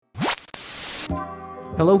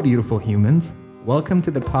Hello, beautiful humans. Welcome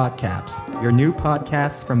to the PodCAPS, your new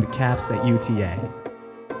podcast from the CAPS at UTA.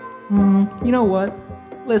 You know what?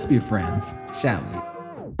 Let's be friends, shall we?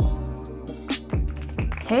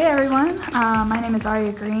 Hey everyone, my name is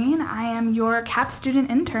Aria Green. I am your CAPS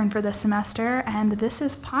student intern for this semester, and this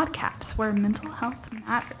is PodCAPS, where mental health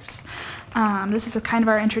matters. This is a kind of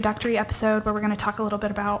our introductory episode where we're going to talk a little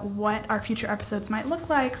bit about what our future episodes might look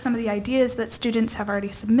like, some of the ideas that students have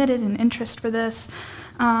already submitted and interest for this,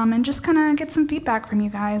 and just kind of get some feedback from you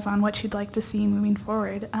guys on what you'd like to see moving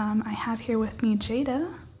forward. I have here with me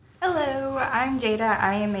Jada. Hello, I'm Jada.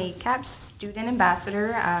 I am a CAPS student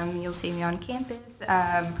ambassador. You'll see me on campus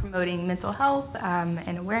promoting mental health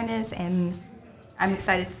and awareness, and I'm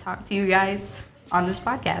excited to talk to you guys on this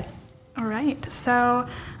podcast. All right, so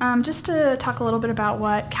just to talk a little bit about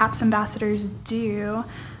what CAPS ambassadors do.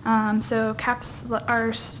 So CAPS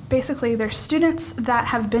are basically they're students that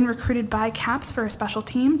have been recruited by CAPS for a special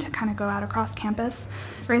team to kind of go out across campus,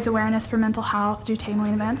 raise awareness for mental health, do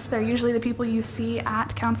tabling events. They're usually the people you see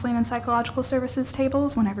at counseling and psychological services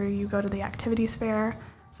tables whenever you go to the activities fair,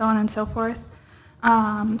 so on and so forth.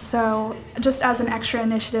 So just as an extra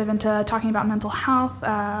initiative into talking about mental health,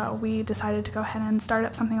 we decided to go ahead and start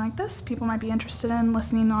up something like this. People might be interested in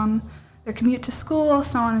listening on their commute to school,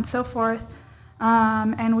 so on and so forth.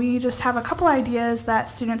 And we just have a couple ideas that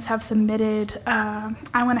students have submitted.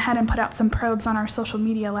 I went ahead and put out some probes on our social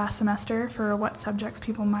media last semester for what subjects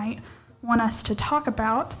people might want us to talk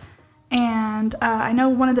about. And I know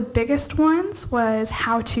one of the biggest ones was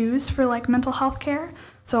how-tos for like mental health care.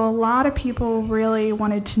 So a lot of people really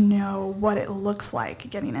wanted to know what it looks like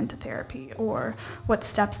getting into therapy, or what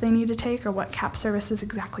steps they need to take, or what CAPS services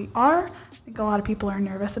exactly are. I think a lot of people are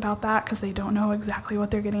nervous about that because they don't know exactly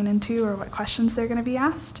what they're getting into or what questions they're going to be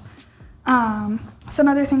asked. Some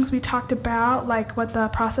other things we talked about, like what the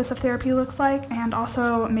process of therapy looks like, and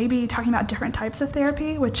also maybe talking about different types of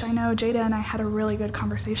therapy, which I know Jada and I had a really good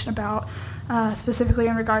conversation about, specifically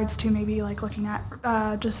in regards to maybe like looking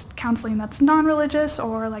at just counseling that's non-religious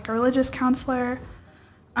or like a religious counselor.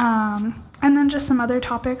 And then just some other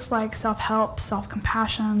topics like self-help,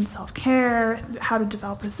 self-compassion, self-care, how to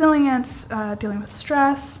develop resilience, dealing with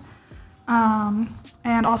stress,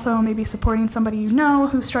 and also maybe supporting somebody you know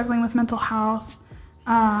who's struggling with mental health,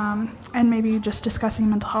 and maybe just discussing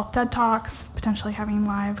mental health TED Talks, potentially having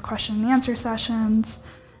live question and answer sessions,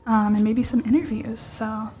 and maybe some interviews.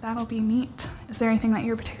 So that'll be neat. Is there anything that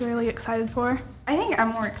you're particularly excited for? I think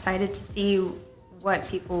I'm more excited to see what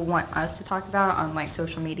people want us to talk about on like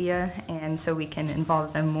social media, and so we can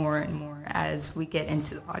involve them more and more as we get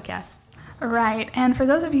into the podcast. Right, and for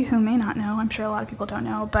those of you who may not know, I'm sure a lot of people don't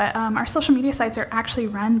know, but our social media sites are actually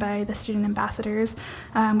run by the student ambassadors.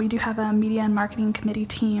 We do have a media and marketing committee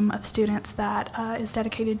team of students that is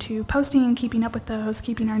dedicated to posting, keeping up with those,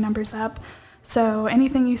 keeping our numbers up. So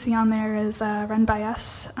anything you see on there is run by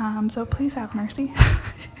us, so please have mercy.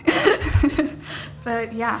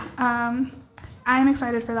 But yeah, I'm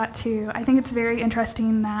excited for that too. I think it's very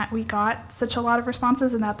interesting that we got such a lot of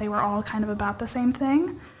responses and that they were all kind of about the same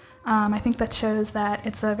thing. I think that shows that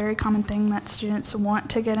it's a very common thing that students want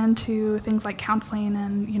to get into things like counseling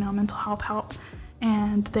and, mental health help,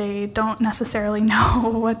 and they don't necessarily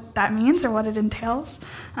know what that means or what it entails.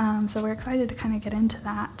 So we're excited to kind of get into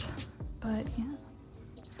that. But yeah.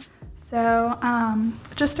 So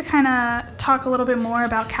just to kind of talk a little bit more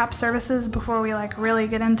about CAPS services before we really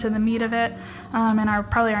get into the meat of it in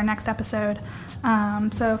probably our next episode.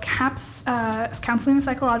 So CAPS is Counseling and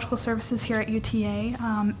Psychological Services here at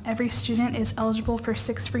UTA. Every student is eligible for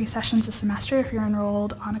 6 free sessions a semester if you're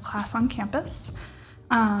enrolled on a class on campus.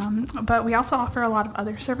 But we also offer a lot of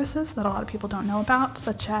other services that a lot of people don't know about,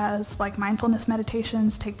 such as like mindfulness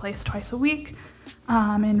meditations take place twice a week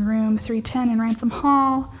in room 310 in Ransom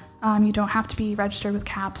Hall. You don't have to be registered with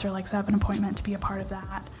CAPS or set up an appointment to be a part of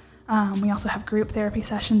that. We also have group therapy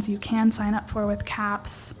sessions you can sign up for with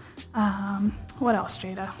CAPS. What else,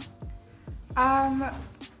 Jada?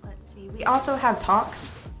 Let's see. We also have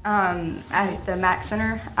talks at the MAC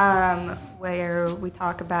Center where we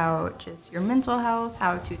talk about just your mental health,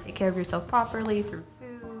 how to take care of yourself properly through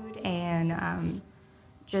food, and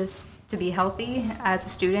just to be healthy as a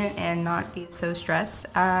student and not be so stressed.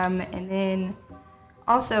 And then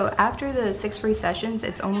also after the 6 free sessions,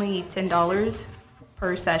 it's only $10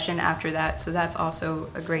 per session after that, so that's also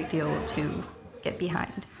a great deal to get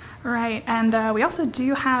behind. Right, and we also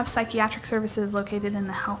do have psychiatric services located in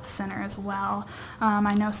the health center as well.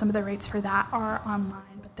 I know some of the rates for that are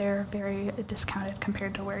online, but they're very discounted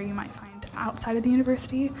compared to where you might find outside of the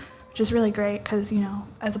university, which is really great because,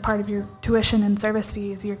 as a part of your tuition and service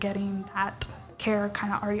fees, you're getting that care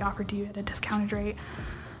kind of already offered to you at a discounted rate.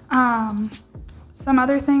 Some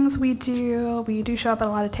other things we do show up at a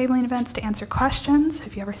lot of tabling events to answer questions.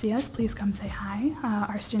 If you ever see us, please come say hi.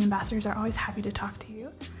 Our student ambassadors are always happy to talk to you.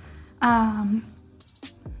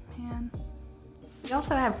 We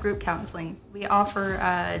also have group counseling. We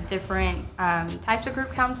offer different types of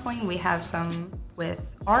group counseling. We have some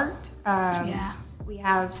with art. We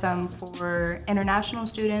have some for international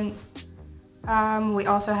students. We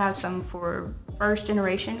also have some for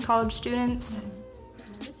first-generation college students. Am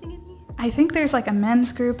I missing any? I think there's like a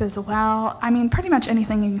men's group as well. I mean, pretty much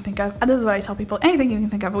anything you can think of. This is what I tell people. Anything you can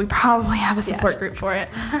think of, we probably have a support group for it.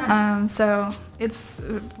 So it's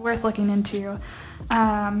worth looking into.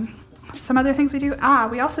 Some other things we do.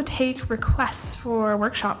 We also take requests for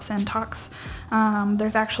workshops and talks.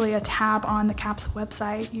 There's actually a tab on the CAPS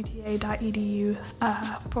website,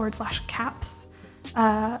 uta.edu/CAPS,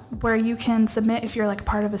 where you can submit if you're like a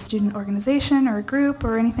part of a student organization or a group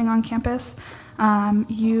or anything on campus.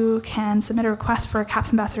 You can submit a request for a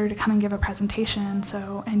CAPS ambassador to come and give a presentation.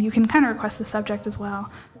 And you can kind of request the subject as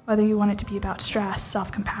well, whether you want it to be about stress,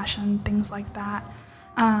 self-compassion, things like that.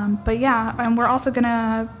 And we're also going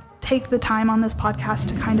to take the time on this podcast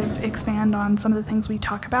to kind of expand on some of the things we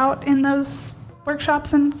talk about in those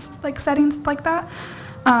workshops and like settings like that.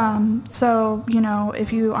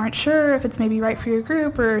 If you aren't sure if it's maybe right for your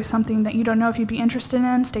group or something that you don't know if you'd be interested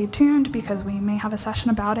in, stay tuned because we may have a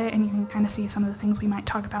session about it and you can kind of see some of the things we might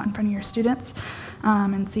talk about in front of your students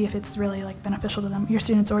and see if it's really like beneficial to them, your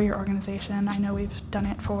students or your organization. I know we've done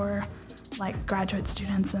it for like graduate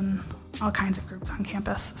students and all kinds of groups on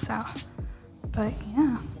campus.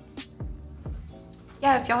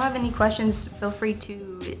 Yeah, if y'all have any questions, feel free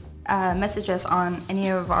to message us on any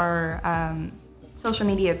of our social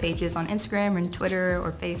media pages on Instagram and Twitter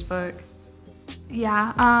or Facebook.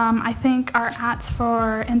 I think our @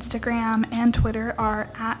 for Instagram and Twitter are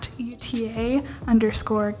 @UTA_CAPS.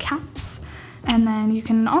 And then you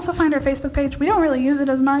can also find our Facebook page. We don't really use it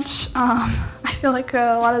as much. I feel like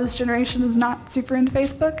a lot of this generation is not super into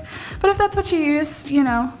Facebook. But if that's what you use,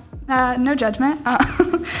 no judgment.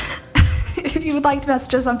 If you would like to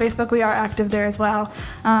message us on Facebook, we are active there as well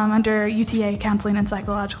under UTA Counseling and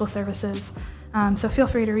Psychological Services. So feel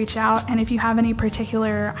free to reach out. And if you have any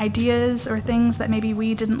particular ideas or things that maybe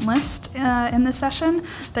we didn't list in this session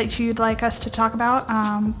that you'd like us to talk about,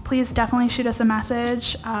 please definitely shoot us a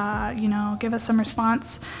message, give us some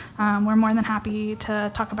response. We're more than happy to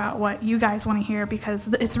talk about what you guys want to hear because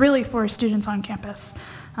it's really for students on campus.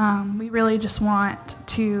 We really just want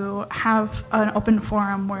to have an open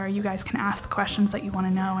forum where you guys can ask the questions that you want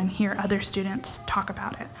to know and hear other students talk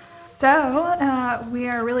about it. So we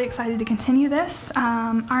are really excited to continue this.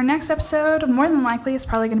 Our next episode, more than likely, is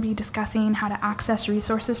probably going to be discussing how to access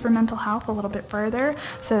resources for mental health a little bit further.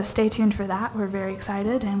 So stay tuned for that. We're very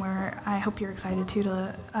excited, and I hope you're excited too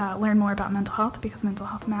to learn more about mental health because mental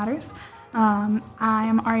health matters. I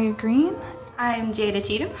am Aria Green. I'm Jada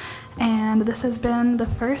Cheatham. And this has been the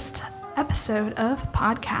first episode of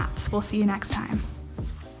PodCAPS. We'll see you next time.